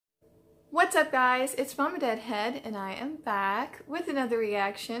What's up, guys? It's Mama Deadhead, and I am back with another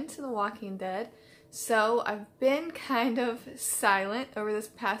reaction to The Walking Dead. So I've been kind of silent over this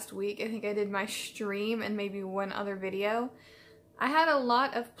past week. I think I did my stream and maybe one other video. I had a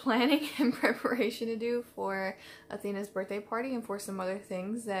lot of planning and preparation to do for Athena's birthday party and for some other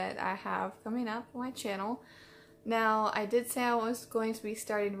things that I have coming up on my channel. Now, I did say I was going to be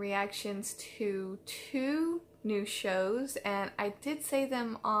starting reactions to 2 new shows, and I did say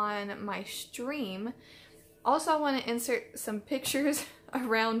them on my stream. Also, I want to insert some pictures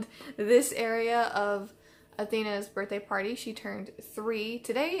around this area of Athena's birthday party. She turned 3.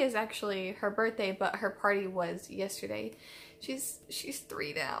 Today is actually her birthday, but her party was yesterday. She's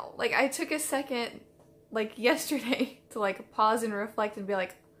 3 now. Like, I took a second, like, yesterday to, like, pause and reflect and be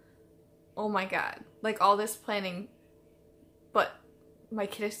like, oh my god. Like, all this planning, but my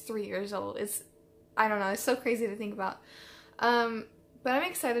kid is 3 years old. I don't know, it's so crazy to think about. But I'm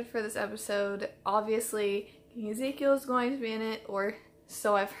excited for this episode. Obviously, King Ezekiel is going to be in it, or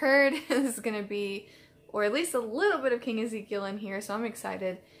so I've heard. This is going to be, or at least a little bit of King Ezekiel in here, so I'm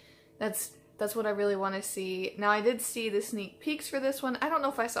excited. That's what I really want to see. Now, I did see the sneak peeks for this one. I don't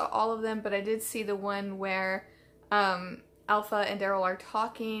know if I saw all of them, but I did see the one where Alpha and Daryl are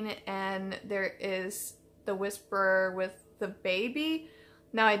talking, and there is the whisperer with the baby.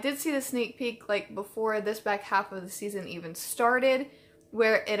 Now, I did see the sneak peek, like, before this back half of the season even started,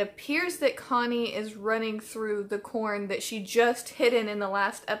 where it appears that Connie is running through the corn that she just hidden in the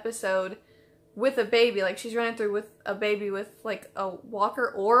last episode with a baby. Like, she's running through with a baby with, like, a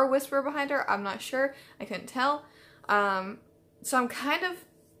walker or a whisperer behind her. I'm not sure. I couldn't tell. So I'm kind of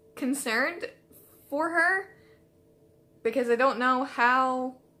concerned for her, because I don't know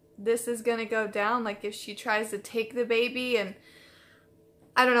how this is gonna go down. Like, if she tries to take the baby, and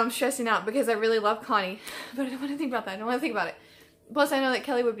I don't know, I'm stressing out because I really love Connie, but I don't want to think about that. I don't want to think about it. Plus, I know that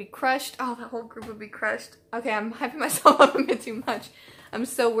Kelly would be crushed. Oh, the whole group would be crushed. Okay, I'm hyping myself up a bit too much. I'm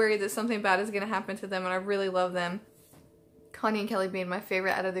so worried that something bad is going to happen to them, and I really love them. Connie and Kelly being my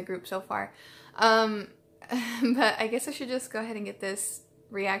favorite out of the group so far. But I guess I should just go ahead and get this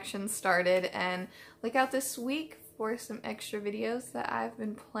reaction started and look out this week for some extra videos that I've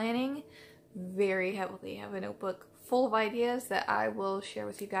been planning very heavily. I have a notebook full of ideas that I will share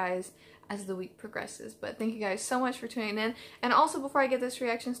with you guys as the week progresses. But thank you guys so much for tuning in. And also, before I get this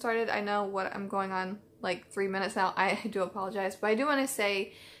reaction started, I know what I'm going on like 3 minutes now. I do apologize, but I do want to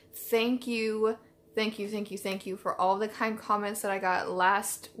say thank you for all the kind comments that I got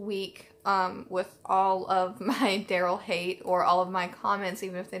last week with all of my Daryl hate, or all of my comments,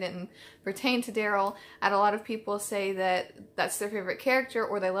 even if they didn't pertain to Daryl. I had a lot of people say that that's their favorite character,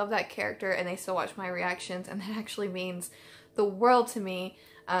 or they love that character and they still watch my reactions, and that actually means the world to me.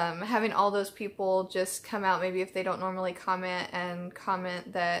 Having all those people just come out, maybe if they don't normally comment, and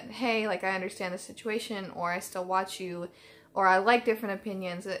comment that, hey, like, I understand the situation, or I still watch you, or I like different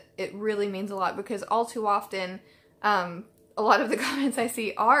opinions, it really means a lot, because all too often, a lot of the comments I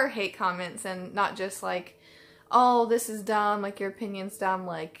see are hate comments, and not just like, oh, this is dumb, like, your opinion's dumb,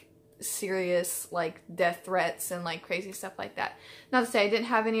 like, serious, like, death threats and, like, crazy stuff like that. Not to say I didn't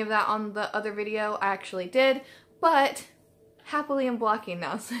have any of that on the other video. I actually did, but happily I'm blocking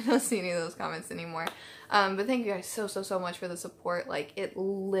now, so I don't see any of those comments anymore. But thank you guys so much for the support. Like, it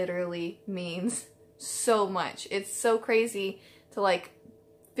literally means so much. It's so crazy to, like,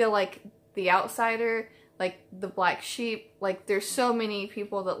 feel like the outsider, like the black sheep. Like, there's so many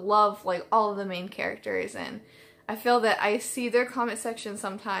people that love, like, all of the main characters, and I feel that I see their comment section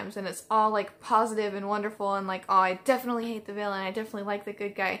sometimes and it's all, like, positive and wonderful, and like, oh, I definitely hate the villain, I definitely like the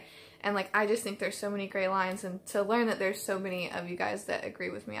good guy, and like, I just think there's so many great lines, and to learn that there's so many of you guys that agree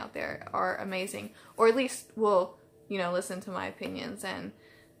with me out there are amazing, or at least will, you know, listen to my opinions and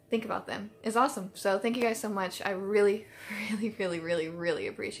think about them, is awesome. So thank you guys so much. I really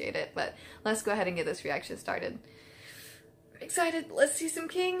appreciate it. But let's go ahead and get this reaction started. I'm excited. Let's see some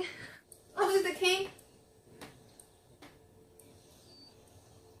King. Oh, there's the King.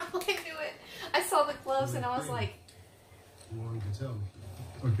 Oh, I knew it. I saw the gloves and I was like, You wanted to tell me.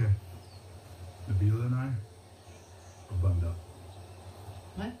 Okay. Nabila and I are bummed up.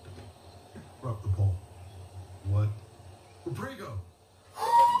 what? We're up the pole. What? We're prego.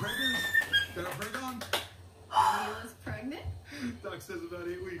 Pregnant? Got a preg on? I was pregnant? Doc says about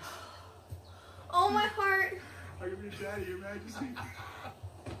 8 weeks. Oh, my heart. I can be daddy, Your Majesty.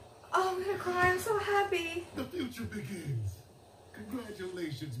 Oh, I'm gonna cry. I'm so happy. The future begins.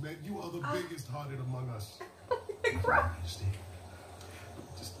 Congratulations, man. You are the biggest hearted among us. I'm gonna cry. Your Majesty.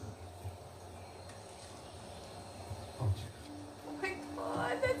 Just, oh, Oh my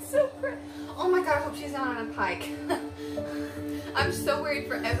god, that's so pretty. Oh my god, I hope she's not on a Pike. I'm so worried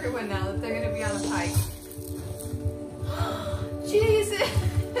for everyone now that they're gonna be on a Pike. Jesus!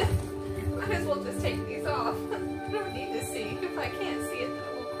 Might as well just take these off. I don't need to see. If I can't see it, then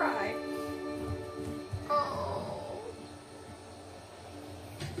I will cry. Oh.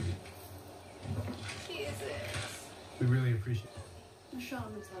 Jesus. We really appreciate it. Michelle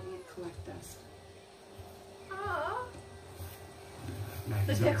is letting it collect dust. Aww.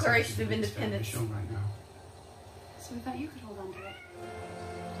 The Declaration of Independence. Right now. So we thought you could hold on to it.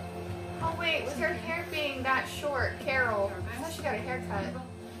 Oh wait, with her hair being that short, Carol, I thought she got a haircut.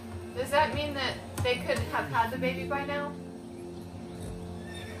 Does that mean that they could have had the baby by now?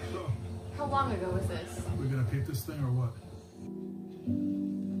 So, How long ago was this? we're gonna peep this thing or what?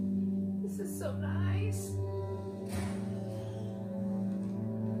 This is so nice.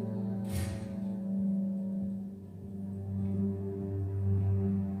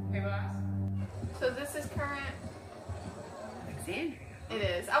 Hey, boss. So this is current. Alexandria. It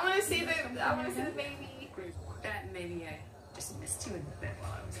is. I want to see the. I want to see the baby. That maybe I just missed you in the bed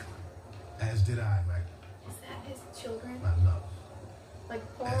while I was gone. As did I, like Is that his children? my love. Like As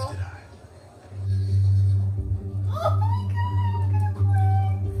plural? did I. Oh my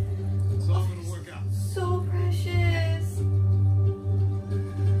god! It's all gonna work out. So precious.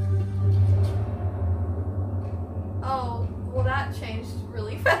 Oh, well that changed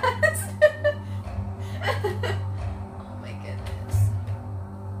really fast. Oh my goodness.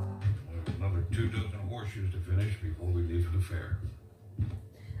 Another 2 dozen horseshoes to finish before we leave for the fair.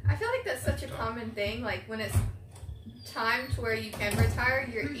 I feel like that's such a common thing. Like when it's time to where you can retire,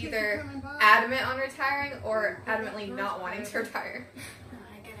 you're either adamant on retiring or adamantly not wanting to retire.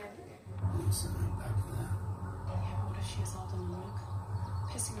 I get it. I'm signing back for that. Yeah, but what if she assaulted them, Luke?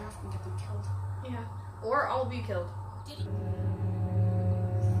 Pissing her off and get them killed. Yeah. Or I'll be killed.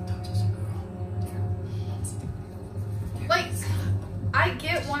 Touch us, girl. Like, I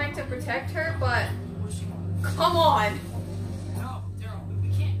get wanting to protect her, but come on. No, Daryl, we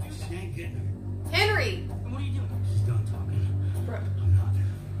can't do that. She ain't getting it. Henry! And what are you doing? She's done talking. Bro. I'm not.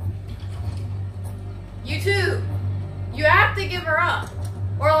 You too. You have to give her up.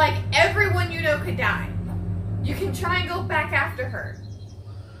 Or like everyone you know could die. You can try and go back after her.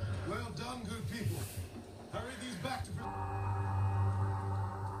 Well done, good people. Hurry these back to. Come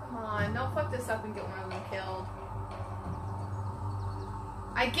on, don't fuck this up and get one of them killed.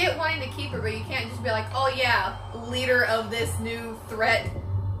 I get wanting to keep her, but you can't just be like, oh yeah, leader of this new threat.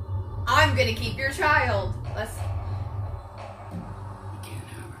 I'm gonna keep your child. That's... You can't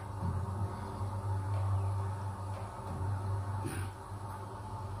have her. Now,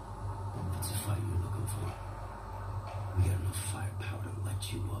 if it's a fight you're looking for, we got enough firepower to let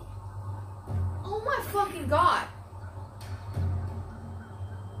you up. Oh my fucking god.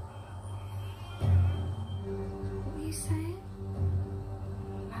 What were you saying?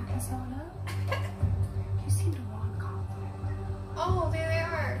 Back us all up? You seem to want conflict. Oh, there they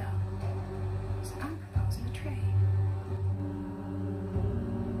are. So I'm proposing a trade.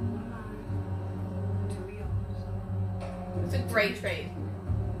 Mine to yours. It's a great trade.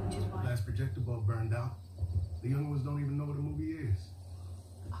 Which is why Last projectile burned out. The young ones don't even know what a movie is.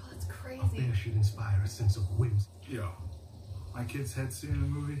 Oh, that's A crazy. bear should inspire a sense of whims. Yo, my kids had seen a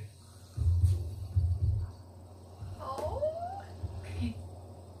movie. Oh,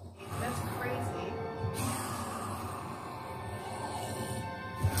 that's crazy.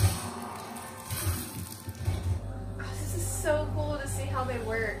 Oh, this is so cool to see how they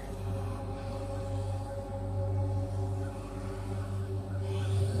work.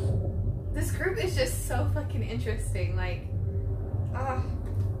 This group is just so fucking interesting. Like,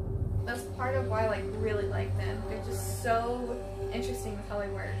 that's part of why I like really like them. They're just so interesting with how they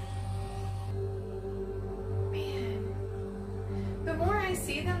work. Man, the more I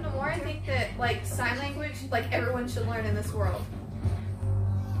see them, the more I think that like sign language, like everyone should learn in this world.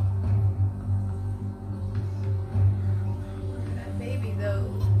 Look at that baby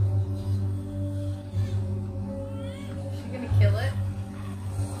though. Is she gonna kill it?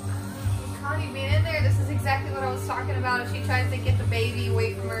 Connie being in there, this is exactly what I was talking about. If she tries to get the baby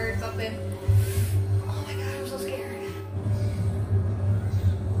away from her or something. Oh my god, I'm so scared.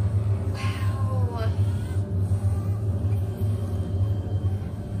 Wow.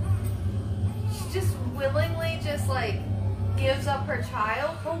 She just willingly just like gives up her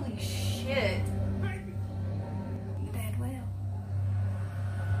child? Holy shit. the bad whale.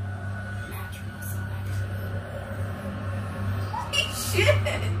 Natural selection. Holy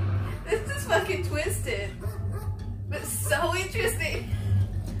shit. This is fucking twisted. But so interesting.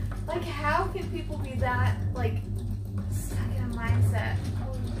 Like, how can people be that, like, stuck in a mindset?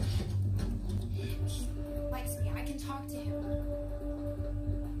 He likes me. I can talk to him.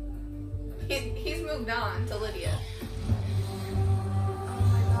 He's moved on to Lydia. Oh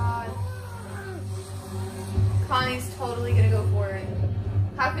my god. Connie's totally gonna go for it.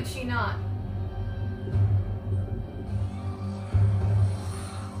 How could she not?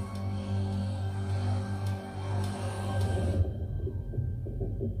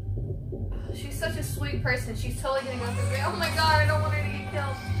 She's such a sweet person. She's totally gonna go through it. Oh my god, I don't want her to get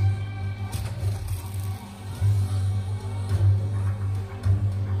killed.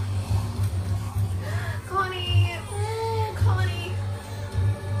 Connie! Oh, Connie!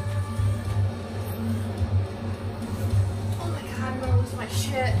 Oh my god, I'm gonna lose my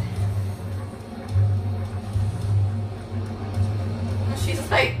shit. She's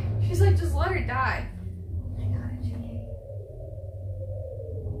like, just let her die. Oh my god, Jimmy.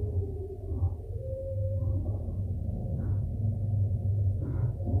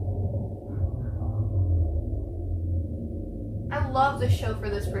 I love the show for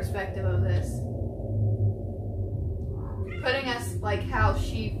this perspective of this. Putting us like how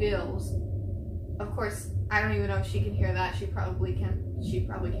she feels. Of course, I don't even know if she can hear that. She probably can. She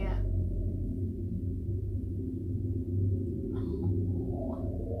probably can't.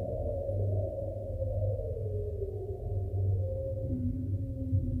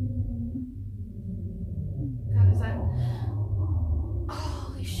 God, is that...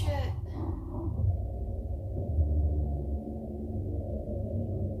 Holy shit.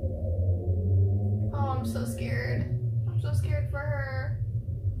 Oh, I'm so scared. I'm so scared for her.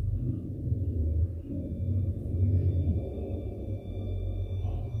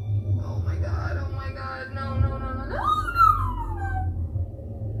 Oh my god, oh my god. No, no, no, no, no, no, no, no.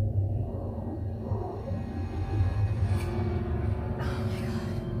 Oh my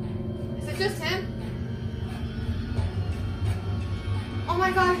god. Is it just him? Oh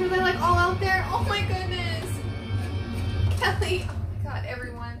my gosh, are they like all out there? Oh my goodness. Kelly. Oh my god,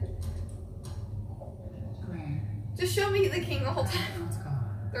 everyone. Just show me the king the whole time.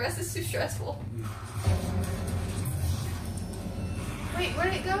 The rest is too stressful. Wait, where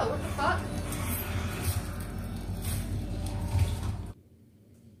did it go? What the fuck?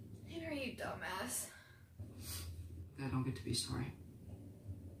 Henry, you dumbass. I don't get to be sorry.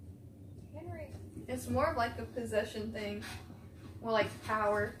 Henry. It's more of like a possession thing. More like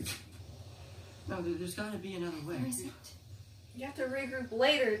power. No, there's gotta be another way. Where is it? You have to regroup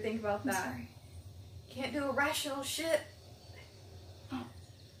later to think about I'm that. sorry. Can't do irrational shit.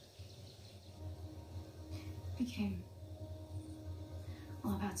 Became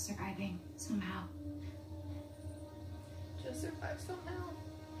all about surviving somehow. Just survive somehow.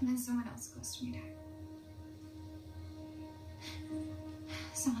 And then someone else close to me died.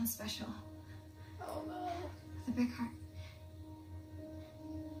 Someone special. Oh no. With a big heart.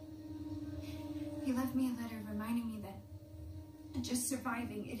 He left me a letter reminding me that just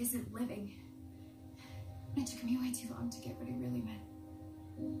surviving, it isn't living. It took me way too long to get what it really meant.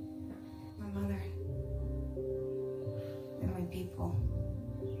 My mother. And my people.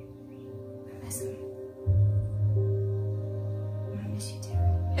 I miss him. I'm gonna miss you too.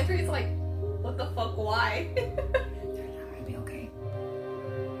 Henry's like, what the fuck, why? They're not gonna be okay.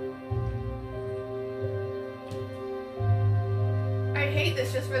 I hate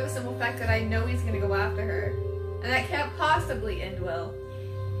this just for the simple fact that I know he's gonna go after her. And that can't possibly end well.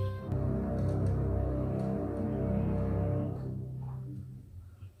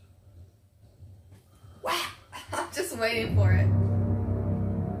 Wow! I'm just waiting for it.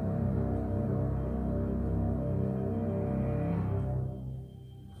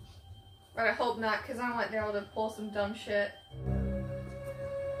 But I hope not, because I want Daryl to pull some dumb shit.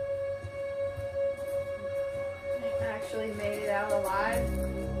 I actually made it out alive.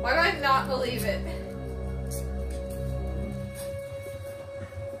 Why do I not believe it?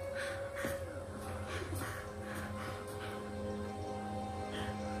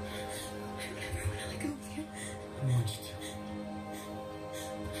 I want you to.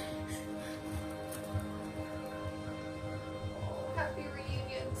 Happy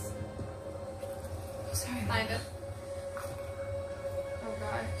reunions. Sorry. Kind of. Oh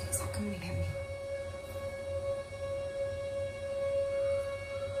god. Stop coming to get me.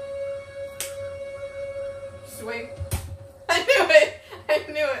 Swing. I knew it! I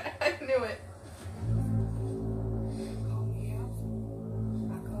knew it! I knew it! Call me out.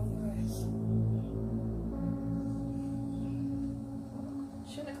 I call the rest.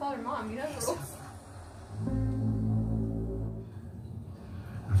 Shouldn't have called her mom, you know the rules.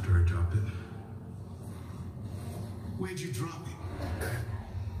 After I dropped it. Where'd you drop it?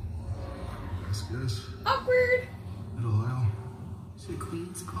 Guess. Awkward! Middle aisle. Is the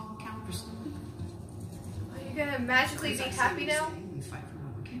Queen's call count for something? Are you gonna magically be happy now? We fight for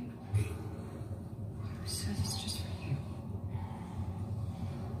what we can. Hey,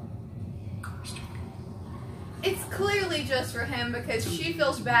 clearly just for him because she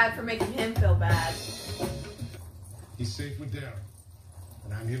feels bad for making him feel bad. He's safe with Daryl,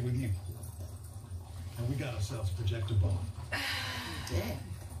 and I'm here with you. And we got ourselves a projector bomb. Dead.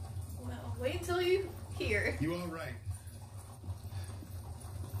 Well, wait until you hear. You all right?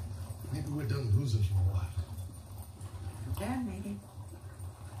 Maybe we're done losing for a while. Yeah, maybe.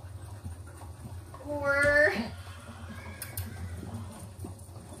 Or...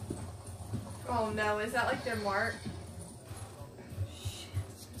 Oh no, is that like their mark? Shit.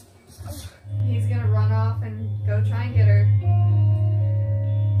 He's gonna run off and go try and get her.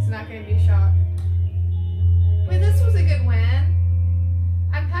 He's not gonna be shocked. Wait, this was a good win.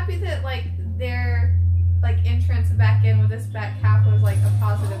 I'm happy that like their like entrance back in with this back half was like a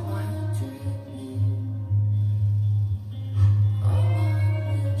positive one.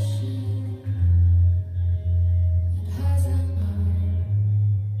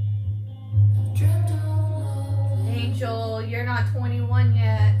 Angel, you're not 21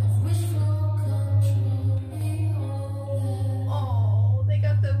 yet. Oh, they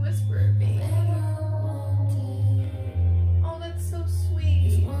got the whisperer baby. Oh, that's so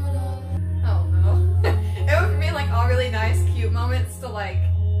sweet. Oh no. It went from being like all really nice, cute moments to like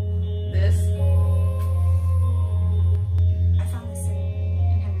this. I found this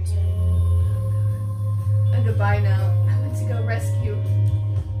in Henry's room. A goodbye note. I went to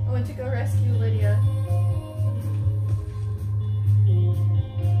go rescue Lydia.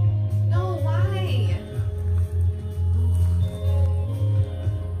 No, why?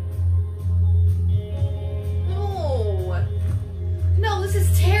 No. No, this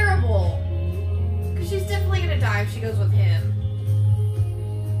is terrible. Because she's definitely gonna die if she goes with him.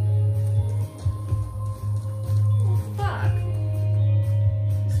 Oh, fuck.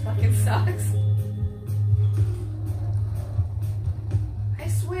 This fucking sucks. I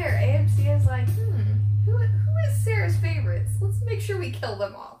swear, AMC is like, who is Sarah's favorites? Let's make sure we kill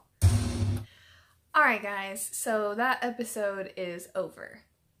them all. Alright guys, so that episode is over.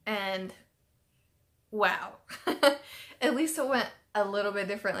 And wow. At least it went a little bit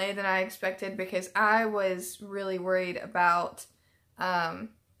differently than I expected because I was really worried about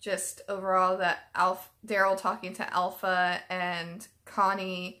just overall that Daryl talking to Alpha and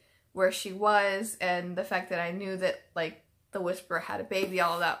Connie where she was, and the fact that I knew that like the Whisperer had a baby.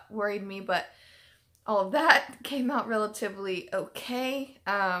 All of that worried me, but all of that came out relatively okay.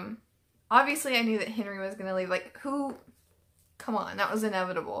 Obviously I knew that Henry was gonna leave. Like, who? Come on, that was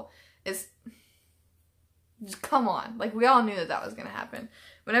inevitable. Just come on. Like, we all knew that that was gonna happen.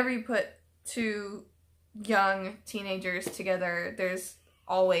 Whenever you put two young teenagers together, there's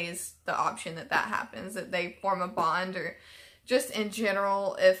always the option that that happens, that they form a bond, or just in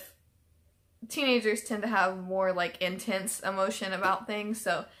general, if teenagers tend to have more like intense emotion about things.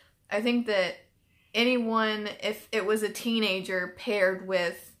 So I think that anyone, if it was a teenager paired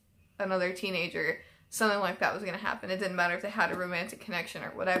with another teenager, something like that was going to happen. It didn't matter if they had a romantic connection or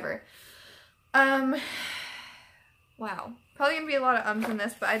whatever. Wow. Probably going to be a lot of ums in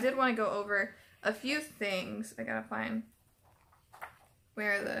this, but I did want to go over a few things. I gotta find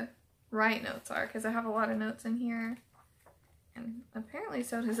where the right notes are, because I have a lot of notes in here. And apparently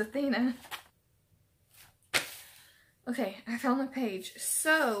so does Athena. Okay, I found the page.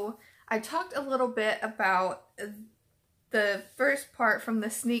 So, I talked a little bit about the first part from the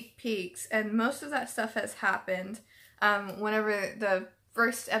sneak peeks, and most of that stuff has happened. Whenever the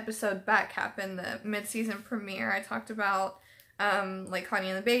first episode back happened, the mid-season premiere, I talked about like Connie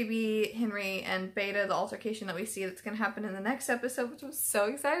and the baby, Henry and Beta, the altercation that we see that's going to happen in the next episode, which I was so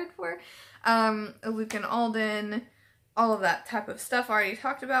excited for. Luke and Alden, all of that type of stuff I already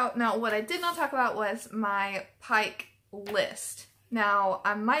talked about. Now, what I did not talk about was my Pike list. Now,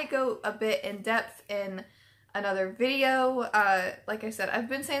 I might go a bit in depth in another video. Like I said, I've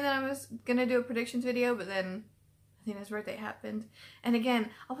been saying that I was going to do a predictions video, but then Athena's birthday happened. And again,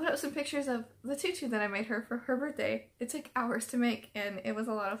 I'll put up some pictures of the tutu that I made her for her birthday. It took hours to make, and it was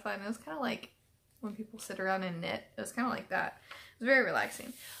a lot of fun. It was kind of like when people sit around and knit. It was kind of like that. It was very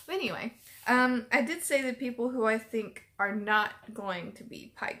relaxing. But anyway, I did say the people who I think are not going to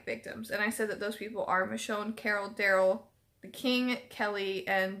be Pike victims. And I said that those people are Michonne, Carol, Daryl, the King, Kelly,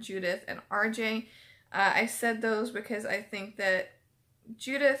 and Judith, and RJ. I said those because I think that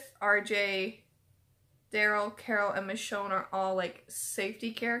Judith, RJ, Daryl, Carol, and Michonne are all like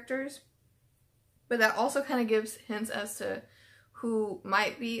safety characters. But that also kind of gives hints as to who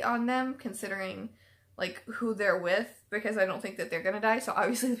might be on them, considering like who they're with, because I don't think that they're gonna die. So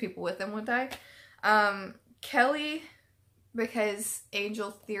obviously the people with them would die. Kelly, because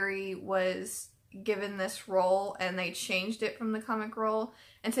Angel Theory was given this role and they changed it from the comic role.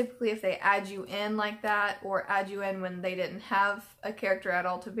 And typically if they add you in like that, or add you in when they didn't have a character at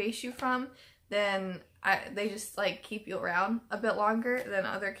all to base you from, then they just like keep you around a bit longer than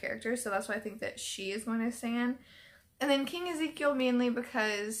other characters. So that's why I think that she is going to stay in. And then King Ezekiel mainly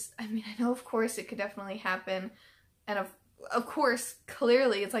because, I mean, I know of course it could definitely happen, and of course,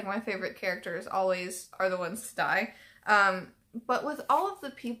 clearly it's like my favorite characters always are the ones to die. But with all of the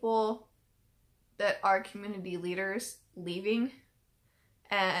people that are community leaders leaving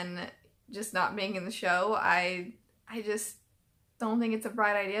and just not being in the show, I just don't think it's a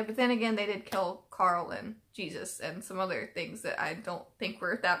bright idea. But then again, they did kill Carl and Jesus and some other things that I don't think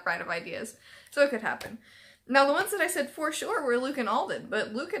were that bright of ideas. So it could happen. Now, the ones that I said for sure were Luke and Alden,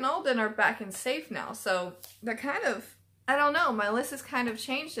 but Luke and Alden are back in safe now, so they're kind of, I don't know, my list has kind of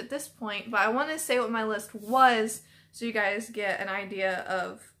changed at this point, but I want to say what my list was so you guys get an idea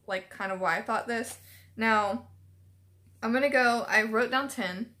of, like, kind of why I thought this. Now, I'm gonna go, I wrote down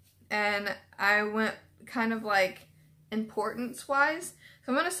 10, and I went kind of, like, importance-wise.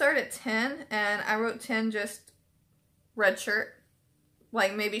 So I'm gonna start at 10, and I wrote 10 just red shirt.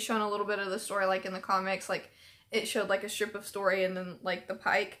 Like, maybe showing a little bit of the story, like in the comics, like, it showed, like, a strip of story and then, like, the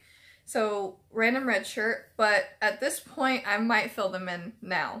Pike. So, random red shirt, but at this point, I might fill them in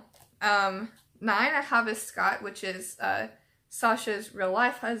now. 9 I have is Scott, which is, Sasha's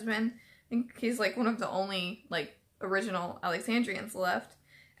real-life husband. I think he's, like, one of the only, like, original Alexandrians left.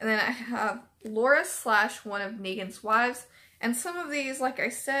 And then I have Laura / one of Negan's wives. And some of these, like I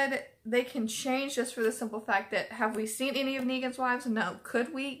said, they can change just for the simple fact that, have we seen any of Negan's wives? No.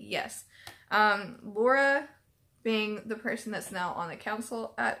 Could we? Yes. Laura being the person that's now on the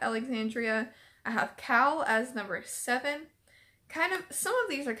council at Alexandria. I have Cal as number 7. Kind of, some of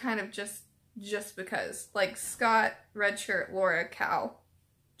these are kind of just because. Like Scott, Redshirt, Laura, Cal.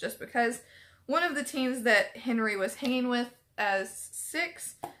 Just because. One of the teens that Henry was hanging with as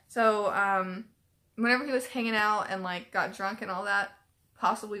 6. So, whenever he was hanging out and, like, got drunk and all that,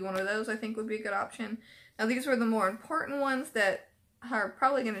 possibly one of those I think would be a good option. Now, these were the more important ones that are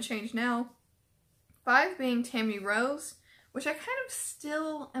probably going to change now. 5 being Tammy Rose, which I kind of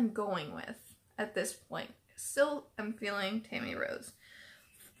still am going with at this point. Still am feeling Tammy Rose.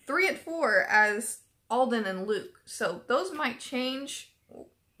 3 at 4 as Alden and Luke. So, those might change.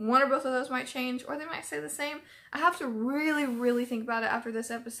 One or both of those might change, or they might stay the same. I have to really, really think about it after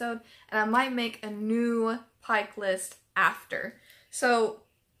this episode, and I might make a new Pike list after. So,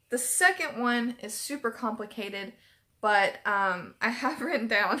 the second one is super complicated, but I have written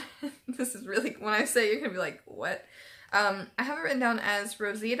down, this is really, when I say, you're going to be like, what? I have it written down as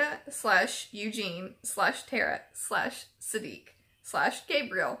Rosita / Eugene / Tara / Sadiq /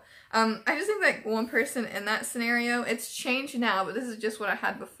 Gabriel. I just think that one person in that scenario, it's changed now, but this is just what I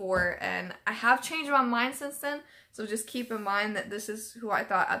had before, and I have changed my mind since then, so just keep in mind that this is who I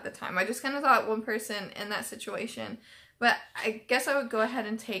thought at the time. I just kind of thought one person in that situation, but I guess I would go ahead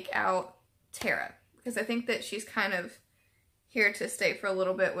and take out Tara, because I think that she's kind of here to stay for a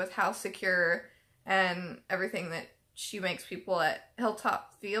little bit with how secure and everything that she makes people at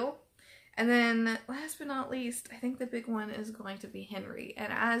Hilltop feel. And then, last but not least, I think the big one is going to be Henry.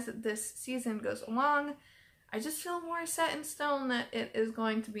 And as this season goes along, I just feel more set in stone that it is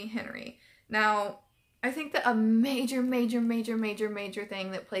going to be Henry. Now, I think that a major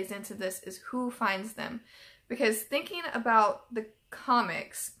thing that plays into this is who finds them. Because thinking about the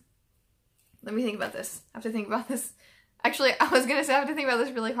comics, let me think about this. I have to think about this. Actually, I was going to say I have to think about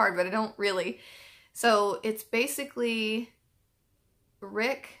this really hard, but I don't really. So, it's basically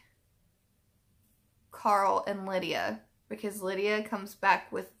Rick, Carl, and Lydia, because Lydia comes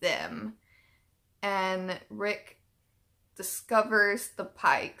back with them, and Rick discovers the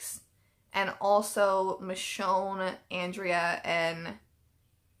Pikes, and also Michonne, Andrea, and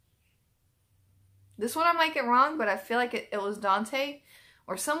this one I might get wrong, but I feel like it was Dante,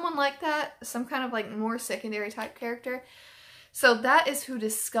 or someone like that, some kind of like more secondary type character. So that is who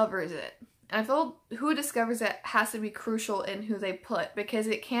discovers it. And I feel who discovers it has to be crucial in who they put, because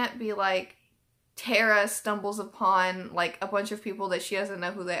it can't be like Tara stumbles upon like a bunch of people that she doesn't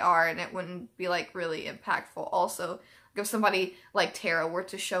know who they are, and it wouldn't be like really impactful. Also, like, if somebody like Tara were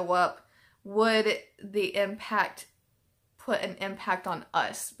to show up, would the impact put an impact on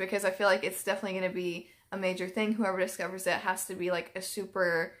us? Because I feel like it's definitely going to be a major thing. Whoever discovers it has to be like a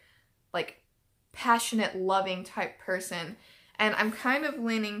super like passionate, loving type person. And I'm kind of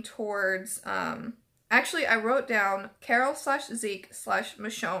leaning towards, actually I wrote down Carol / Zeke /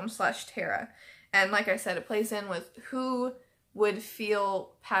 Michonne / Tara. And like I said, it plays in with who would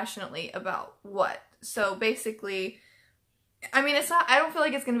feel passionately about what. So basically, I mean, it's not, I don't feel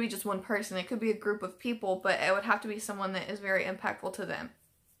like it's going to be just one person. It could be a group of people, but it would have to be someone that is very impactful to them.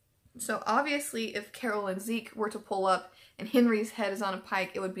 So obviously, if Carol and Zeke were to pull up and Henry's head is on a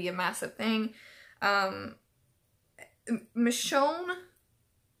pike, it would be a massive thing. Michonne,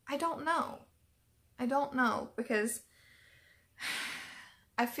 I don't know. I don't know, because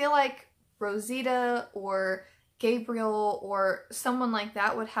I feel like Rosita or Gabriel or someone like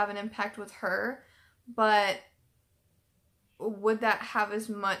that would have an impact with her, but would that have as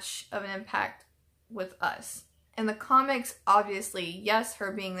much of an impact with us? In the comics, obviously, yes,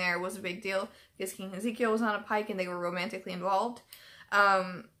 her being there was a big deal because King Ezekiel was on a pike and they were romantically involved.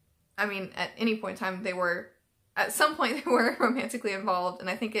 I mean, at any point in time, at some point they were romantically involved, and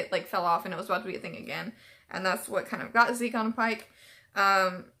I think it like fell off and it was about to be a thing again, and that's what kind of got Zeke on a pike.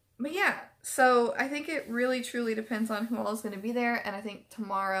 But yeah, so I think it really truly depends on who all is going to be there, and I think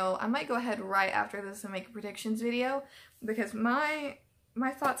tomorrow I might go ahead right after this and make a predictions video, because my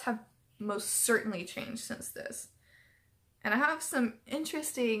thoughts have most certainly changed since this. And I have some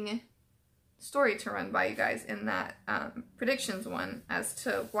interesting story to run by you guys in that predictions one as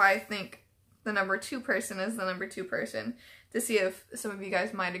to why I think the number 2 person is the number 2 person, to see if some of you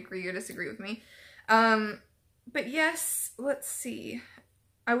guys might agree or disagree with me. But yes, let's see.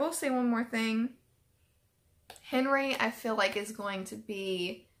 I will say one more thing. Henry, I feel like, is going to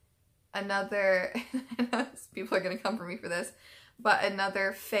be another, people are going to come for me for this, but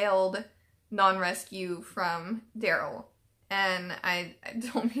another failed non-rescue from Daryl. And I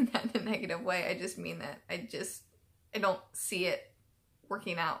don't mean that in a negative way. I just mean that I don't see it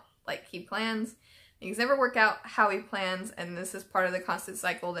working out like he plans. Things never work out how he plans, and this is part of the constant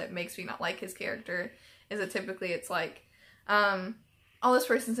cycle that makes me not like his character, is that typically it's like, oh, this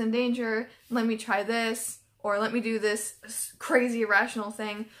person's in danger, let me try this, or let me do this crazy irrational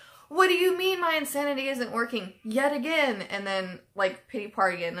thing. What do you mean my insanity isn't working yet again? And then, like, pity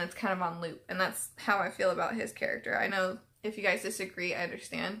party, and it's kind of on loop. And that's how I feel about his character. I know if you guys disagree, I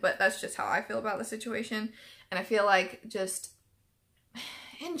understand, but that's just how I feel about the situation. And I feel like, just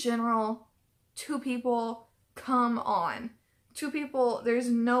in general, 2 people, come on. 2 people, there's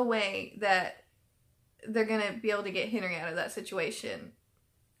no way that they're gonna be able to get Henry out of that situation.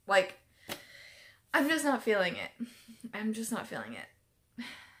 Like, I'm just not feeling it. I'm just not feeling it.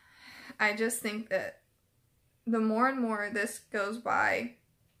 I just think that the more and more this goes by,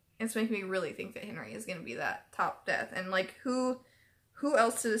 it's making me really think that Henry is going to be that top death. And like, who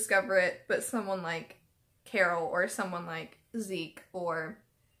else to discover it but someone like Carol or someone like Zeke, or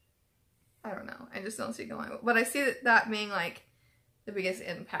I don't know. I just don't see it going. But I see that being like the biggest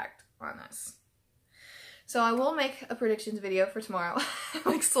impact on us. So I will make a predictions video for tomorrow.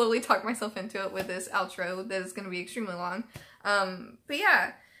 Like, slowly talk myself into it with this outro that is going to be extremely long. But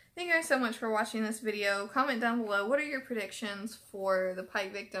yeah, thank you guys so much for watching this video. Comment down below, what are your predictions for the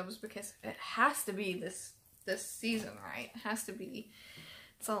Pike victims? Because it has to be this season, right? It has to be.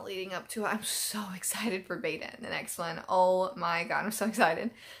 It's all leading up to it. I'm so excited for Beta in the next one. Oh my god, I'm so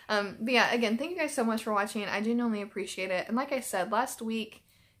excited. But yeah, again, thank you guys so much for watching. I genuinely appreciate it. And like I said, last week,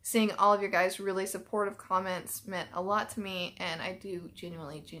 seeing all of your guys' really supportive comments meant a lot to me, and I do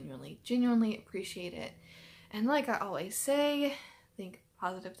genuinely appreciate it. And like I always say, think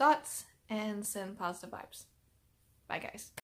positive thoughts and send positive vibes. Bye guys.